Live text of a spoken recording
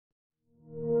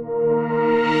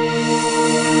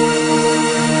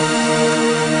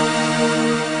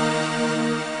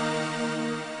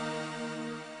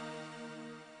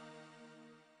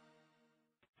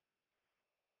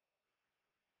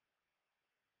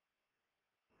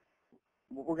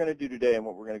what we're going to do today and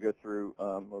what we're going to go through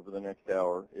over the next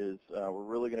hour is we're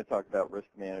really going to talk about risk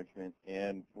management,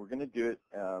 and we're going to do it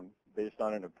based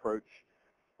on an approach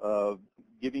of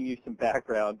giving you some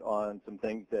background on some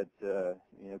things that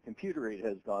Computer Aid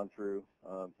has gone through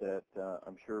that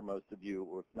I'm sure most of you,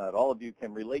 or if not all of you,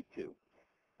 can relate to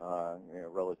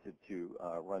relative to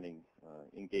running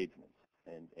engagements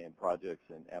and projects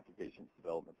and applications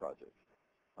development projects.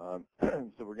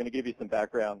 So we're going to give you some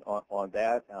background on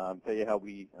that, tell you how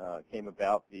we came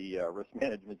about the risk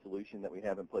management solution that we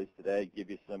have in place today, give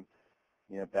you some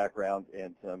background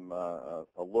and some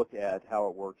a look at how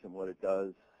it works and what it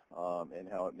does, and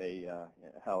how it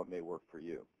may work for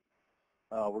you.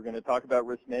 We're going to talk about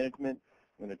risk management.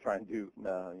 I'm going to try and do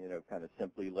kind of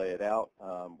simply lay it out.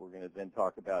 We're going to then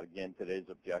talk about again today's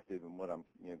objective and what I'm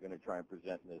going to try and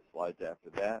present in the slides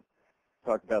after that.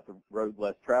 Talk about the road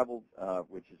less traveled,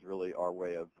 which is really our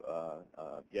way of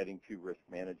getting to risk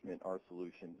management, our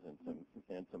solutions,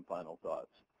 and some final thoughts.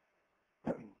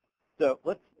 So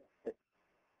let's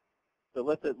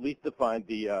at least define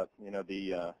the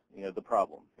the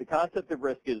problem. The concept of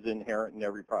risk is inherent in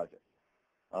every project.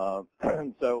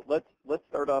 So let's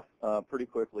start off pretty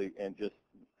quickly and just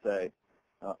say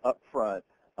up front,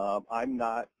 I'm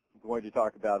not going to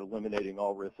talk about eliminating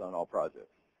all risks on all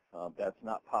projects. That's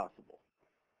not possible.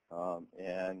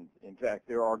 And in fact,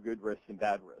 there are good risks and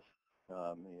bad risks.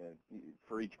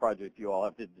 For each project, you all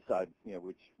have to decide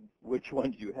which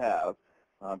ones you have.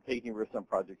 Taking risks on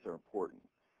projects are important.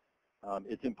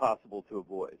 It's impossible to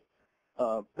avoid.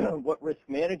 What risk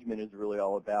management is really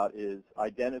all about is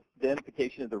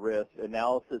identification of the risk,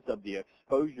 analysis of the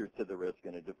exposure to the risk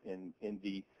in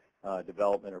the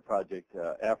development or project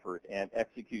effort, and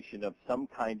execution of some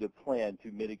kind of plan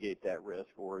to mitigate that risk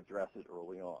or address it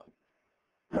early on.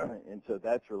 And so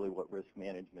that's really what risk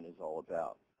management is all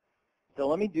about. So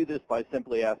let me do this by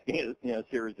simply asking a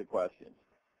series of questions.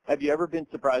 Have you ever been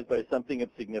surprised by something of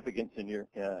significance in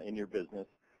your business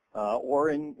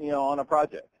or on a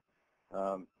project?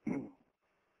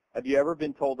 Have you ever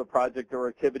been told a project or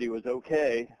activity was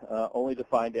okay, only to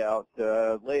find out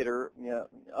later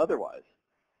otherwise?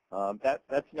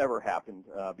 That's never happened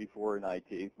before in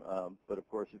IT, but of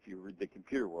course, if you read the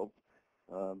computer world,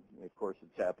 of course,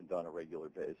 it's happened on a regular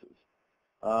basis.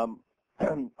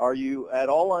 Are you at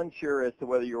all unsure as to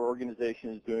whether your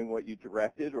organization is doing what you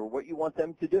directed or what you want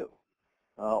them to do?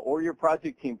 Or your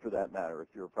project team, for that matter, if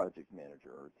you're a project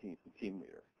manager or a team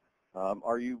leader.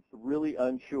 Are you really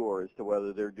unsure as to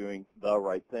whether they're doing the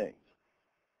right things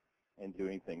and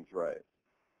doing things right?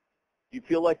 Do you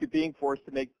feel like you're being forced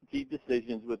to make key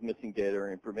decisions with missing data or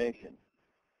information?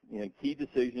 Key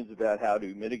decisions about how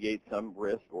to mitigate some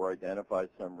risk or identify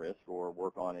some risk or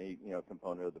work on a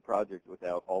component of the project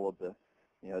without all of the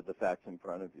the facts in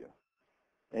front of you.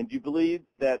 And do you believe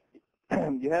that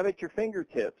you have at your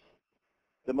fingertips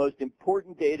the most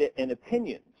important data and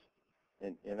opinions,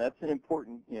 and that's an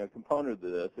important component of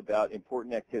this about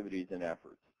important activities and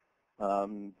efforts.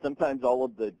 Sometimes all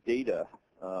of the data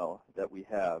that we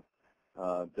have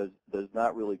does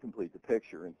not really complete the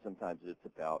picture, and sometimes it's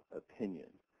about opinion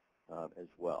as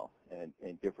well,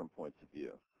 and different points of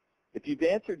view. If you've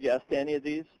answered yes to any of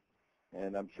these,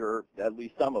 and I'm sure at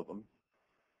least some of them,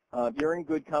 you're in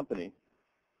good company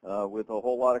with a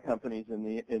whole lot of companies in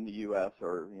the U.S.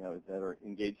 or that are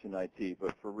engaged in IT,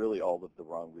 but for really all of the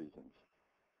wrong reasons.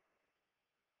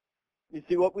 You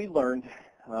see, what we learned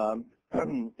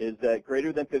is that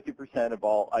greater than 50% of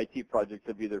all IT projects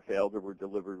have either failed or were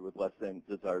delivered with less than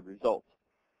desired results.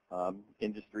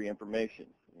 Industry information,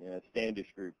 Standish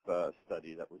Group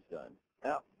study that was done.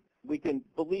 Now, we can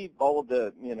believe all of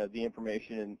the the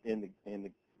information in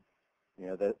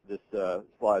this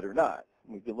slide or not.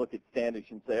 We can look at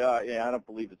Standish and say, oh, yeah, I don't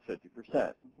believe it's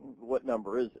 50%. What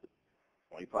number is it?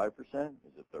 25%?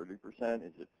 Is it 30%?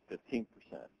 Is it 15%?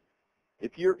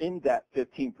 If you're in that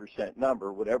 15%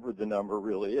 number, whatever the number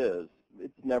really is,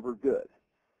 it's never good.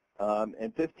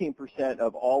 And 15%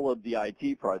 of all of the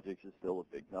IT projects is still a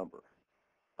big number.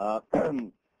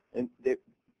 And they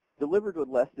delivered with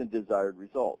less than desired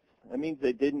results. That means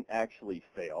they didn't actually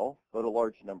fail, but a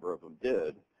large number of them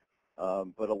did.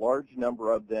 But a large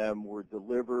number of them were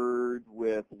delivered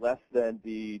with less than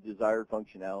the desired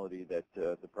functionality that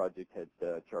the project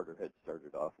charter had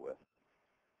started off with.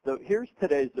 So here's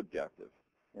today's objective,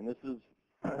 and this is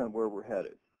where we're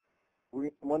headed.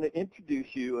 We want to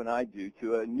introduce you, and I do,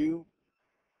 to a new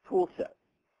tool set,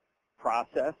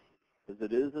 process, because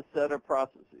it is a set of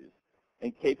processes,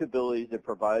 and capabilities that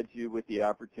provides you with the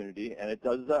opportunity, and it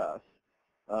does us,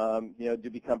 to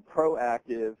become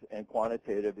proactive and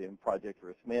quantitative in project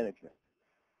risk management.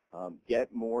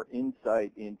 get more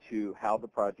insight into how the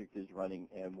project is running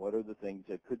and what are the things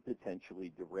that could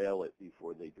potentially derail it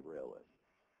before they derail it.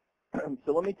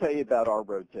 So let me tell you about our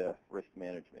road to risk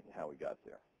management and how we got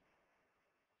there.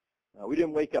 We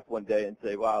didn't wake up one day and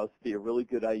say, wow, this would be a really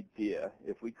good idea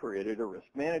if we created a risk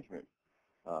management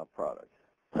product.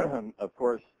 Of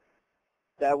course,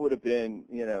 that would have been,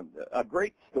 a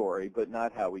great story, but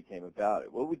not how we came about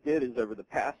it. What we did is over the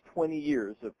past 20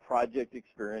 years of project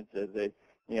experience as a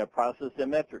process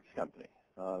and metrics company.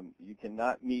 You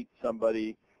cannot meet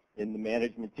somebody in the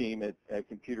management team at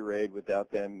Computer Aid without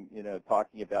them,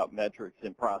 talking about metrics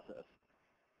and process.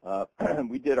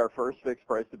 We did our first fixed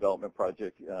price development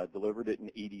project, delivered it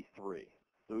in '83.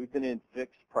 So we've been in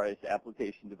fixed price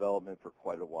application development for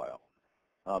quite a while.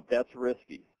 That's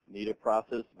risky. Need a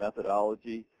process,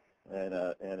 methodology, and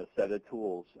a set of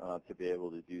tools to be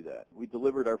able to do that. We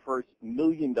delivered our first $1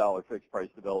 million fixed price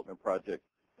development project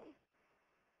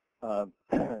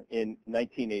in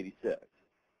 1986.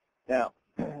 Now,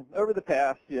 over the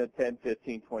past 10,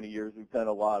 15, 20 years, we've done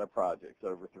a lot of projects,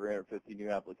 over 350 new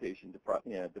application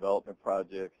development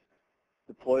projects,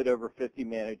 deployed over 50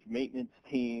 managed maintenance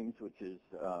teams, which is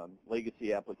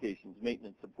legacy applications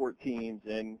maintenance support teams,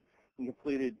 and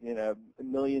completed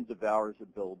millions of hours of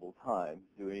billable time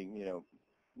doing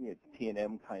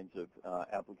T&M kinds of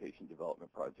application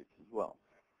development projects as well.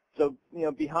 So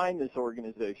behind this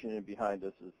organization and behind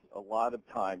us is a lot of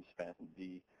time spent in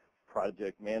the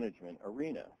project management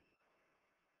arena.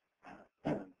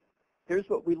 Here's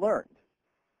what we learned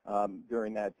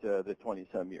during that the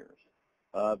 20-some years.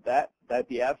 That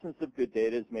the absence of good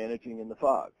data is managing in the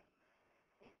fog.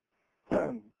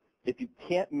 If you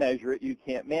can't measure it, you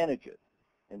can't manage it.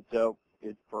 And so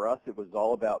for us, it was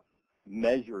all about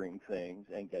measuring things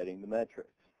and getting the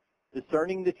metrics.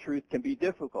 Discerning the truth can be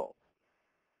difficult.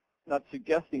 Not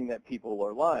suggesting that people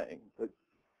are lying, but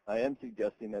I am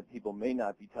suggesting that people may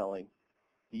not be telling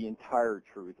the entire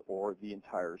truth or the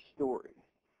entire story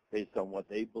based on what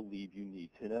they believe you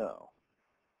need to know.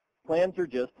 Plans are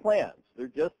just plans. They're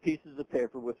just pieces of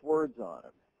paper with words on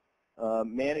them.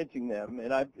 Managing them,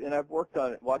 and I've worked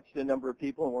on it, watched a number of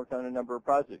people and worked on a number of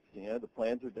projects. The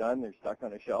plans are done, they're stuck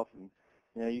on a shelf, and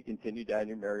you continue down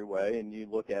your merry way, and you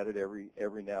look at it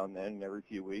every now and then, and every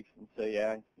few weeks, and say,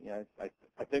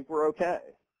 I think we're okay.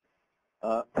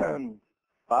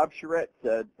 Bob Charette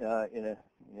said in a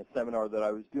seminar that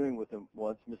I was doing with him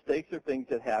once, mistakes are things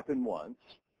that happen once.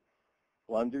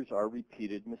 Blunders are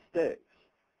repeated mistakes.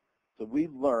 So we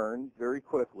learned very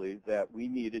quickly that we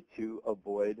needed to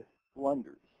avoid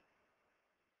blunders.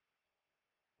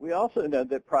 We also know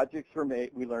that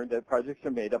we learned that projects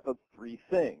are made up of three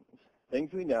things.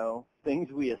 Things we know,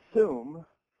 things we assume,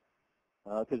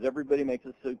 because everybody makes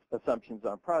assumptions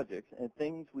on projects, and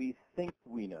things we think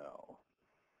we know.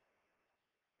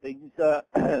 Things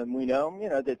we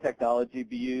know, the technology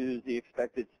be used, the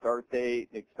expected start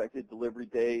date, the expected delivery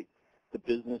date, the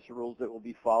business rules that will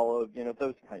be followed,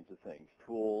 those kinds of things,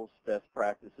 tools, best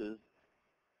practices.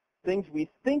 Things we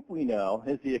think we know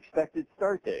is the expected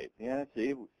start date.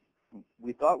 See,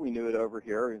 we thought we knew it over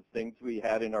here, is things we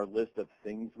had in our list of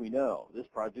things we know. This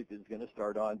project is going to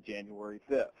start on January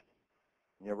 5th.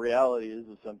 The reality is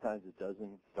that sometimes it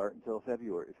doesn't start until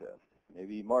February 5th,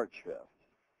 maybe March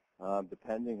 5th,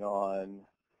 depending on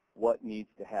what needs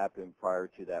to happen prior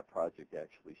to that project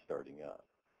actually starting up.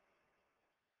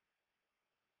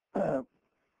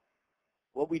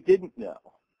 What we didn't know,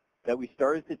 that we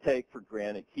started to take for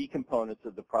granted key components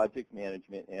of the project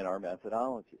management and our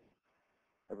methodology.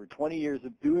 Over 20 years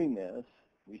of doing this,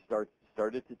 we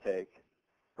started to take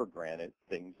for granted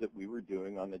things that we were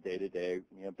doing on a day-to-day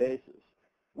basis.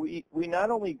 We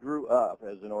not only grew up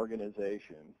as an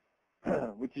organization,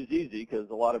 which is easy because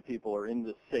a lot of people are in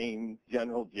the same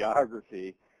general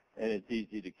geography and it's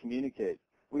easy to communicate.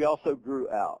 We also grew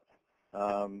out.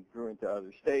 Grew into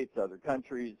other states, other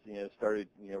countries, started,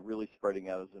 really spreading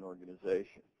out as an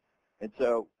organization. And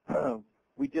so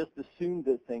we just assumed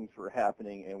that things were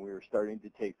happening and we were starting to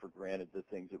take for granted the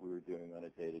things that we were doing on a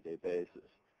day-to-day basis.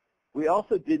 We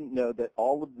also didn't know that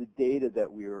all of the data that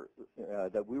we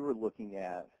were looking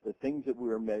at, the things that we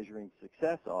were measuring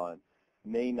success on,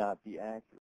 may not be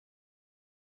accurate.